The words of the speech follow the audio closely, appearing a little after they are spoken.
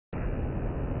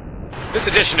This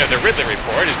edition of the Ridley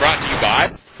Report is brought to you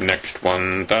by Next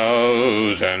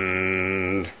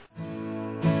 1000.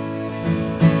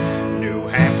 New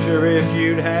Hampshire, if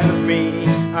you'd have me,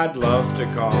 I'd love to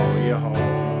call you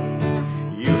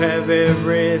home. You have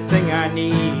everything I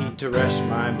need to rest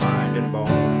my mind and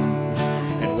bones.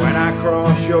 And when I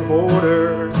cross your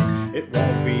border, it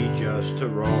won't be just to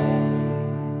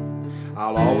roam.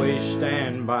 I'll always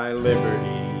stand by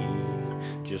liberty,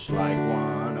 just like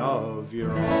one of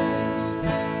your own.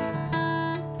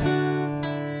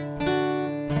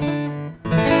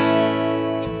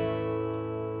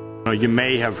 You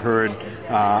may have heard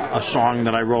a song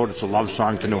that I wrote. It's a love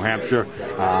song to New Hampshire.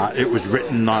 It was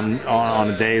written on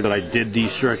a day that I did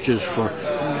these searches for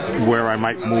where I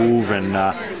might move, and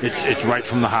it's right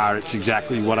from the heart. It's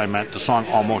exactly what I meant. The song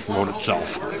almost wrote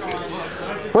itself.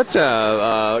 What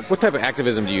type of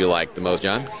activism do you like the most,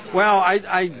 John? Well,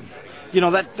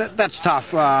 that's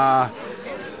tough. I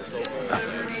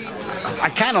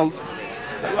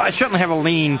certainly have a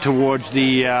lean towards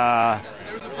the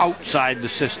outside the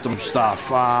system stuff.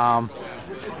 I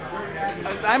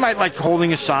might like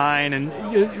holding a sign, and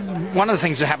one of the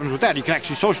things that happens with that, you can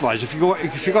actually socialize. If you go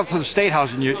up to the State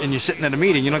House and you're sitting at a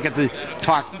meeting, you don't get to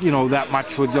talk, that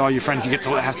much with all your friends. You get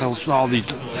to have to listen to all these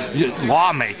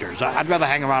lawmakers. I'd rather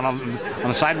hang around on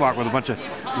the sidewalk with a bunch of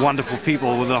wonderful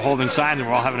people with holding signs, and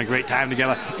we're all having a great time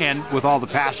together, and with all the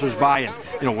passers-by,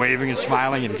 and waving and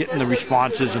smiling and getting the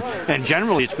responses, and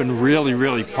generally it's been really,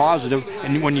 really positive.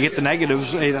 And when you get the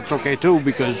negatives, hey, that's okay too,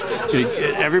 because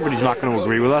everybody's not going to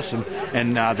agree with us, and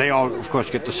they all, of course,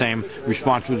 get the same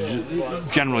response, which is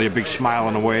generally a big smile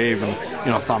and a wave and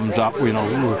thumbs up.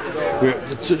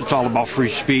 It's all about free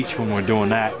speech when we're doing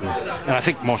that, and I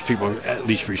think most people at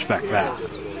least respect that.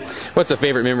 What's a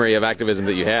favorite memory of activism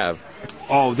that you have?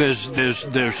 Oh, there's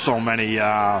so many.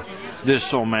 There's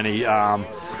so many.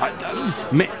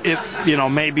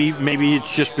 Maybe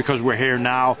it's just because we're here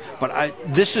now, but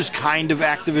this is kind of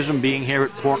activism, being here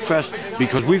at Porkfest,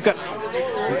 because we've got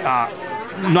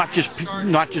not just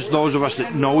those of us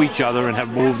that know each other and have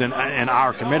moved and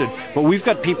are committed, but we've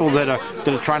got people that are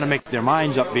trying to make their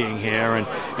minds up being here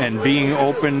and being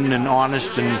open and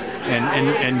honest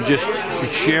and just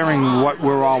sharing what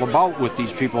we're all about with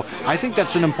these people. I think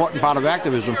that's an important part of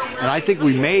activism, and I think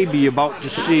we may be about to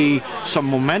see some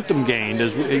momentum gained.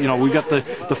 As we got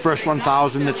the first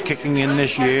 1,000 that's kicking in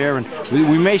this year, and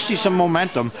we may see some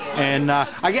momentum. And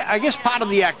I guess part of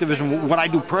the activism, what I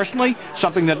do personally,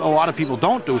 something that a lot of people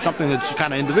don't do, something that's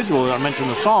kind of individual. I mentioned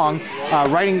the song,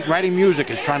 writing music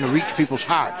is trying to reach people's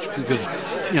hearts, because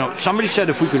somebody said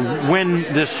if we could win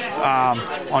this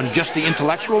on just the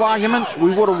intellectual arguments,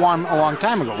 we would have won a long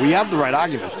time ago. We have the right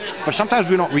arguments, but sometimes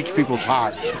we don't reach people's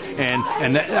hearts,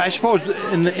 and I suppose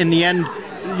in the end,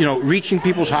 reaching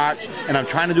people's hearts, and I'm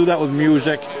trying to do that with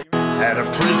music. At a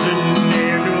prison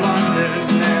near New London,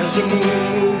 as the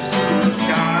moon moves through the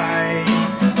sky,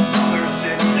 mother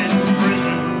sits in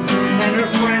prison, and her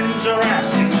friends are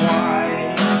asking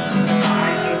why.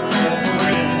 Eyes are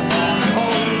written on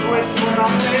homes with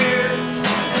not theirs,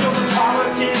 so the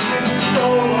politicians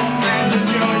stole them and the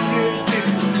judges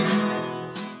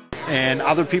didn't. And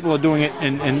other people are doing it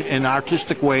in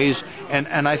artistic ways,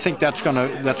 and I think that's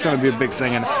gonna be a big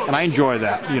thing, and I enjoy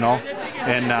that,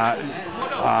 and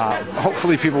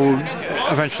hopefully people will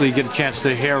eventually get a chance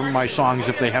to hear my songs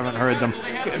if they haven't heard them.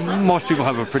 Most people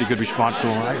have a pretty good response to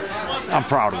them. I'm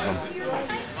proud of them.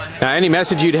 Any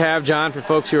message you'd have, John, for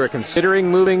folks who are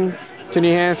considering moving to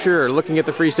New Hampshire or looking at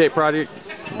the Free State Project,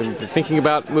 thinking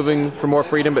about moving for more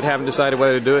freedom but haven't decided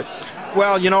whether to do it?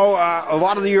 Well, a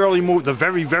lot of the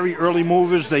very, very early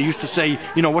movers, they used to say,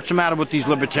 what's the matter with these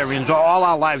libertarians? All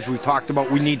our lives we've talked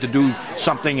about we need to do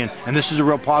something, and this is a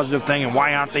real positive thing, and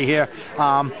why aren't they here?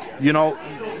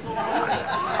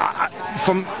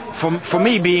 For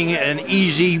me, being an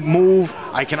easy move,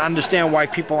 I can understand why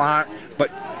people aren't,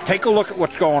 but take a look at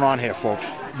what's going on here, folks.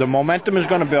 The momentum is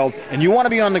going to build, and you want to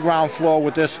be on the ground floor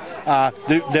with this.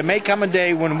 There may come a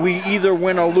day when we either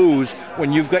win or lose,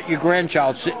 when you've got your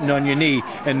grandchild sitting on your knee,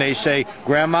 and they say,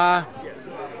 Grandma,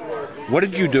 what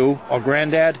did you do? Or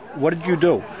Granddad, what did you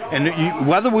do? And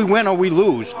whether we win or we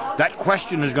lose, that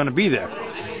question is going to be there.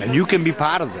 And you can be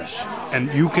part of this,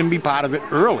 and you can be part of it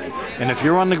early. And if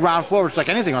you're on the ground floor, it's like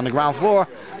anything on the ground floor,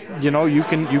 you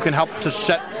can help to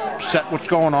set what's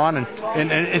going on. And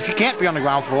if you can't be on the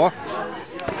ground floor,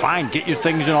 fine, get your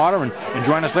things in order and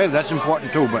join us later. That's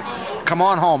important too. But come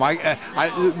on home.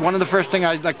 One of the first things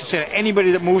I'd like to say to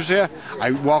anybody that moves here,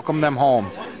 I welcome them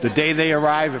home. The day they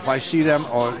arrive, if I see them,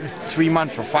 or 3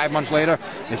 months or 5 months later,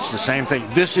 it's the same thing.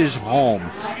 This is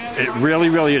home. It really,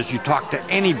 really is. You talk to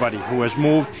anybody who has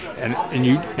moved,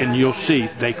 and you'll see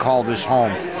they call this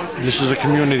home. This is a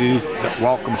community that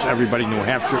welcomes everybody. New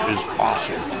Hampshire is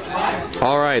awesome.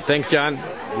 All right, thanks, John.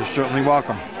 You're certainly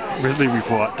welcome.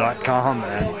 RidleyReport.com,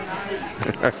 man.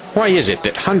 Why is it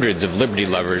that hundreds of liberty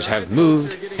lovers have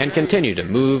moved and continue to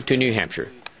move to New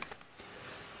Hampshire?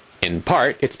 In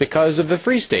part, it's because of the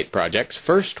Free State Project's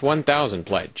first 1,000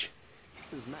 pledge.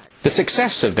 The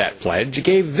success of that pledge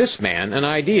gave this man an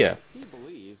idea.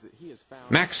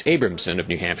 Max Abramson of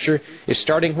New Hampshire is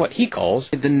starting what he calls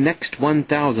the Next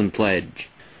 1,000 Pledge,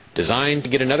 designed to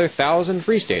get another 1,000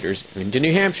 Free Staters into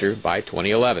New Hampshire by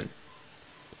 2011.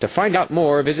 To find out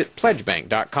more, visit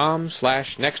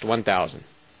pledgebank.com/next1000.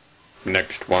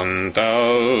 Next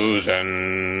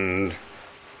 1,000.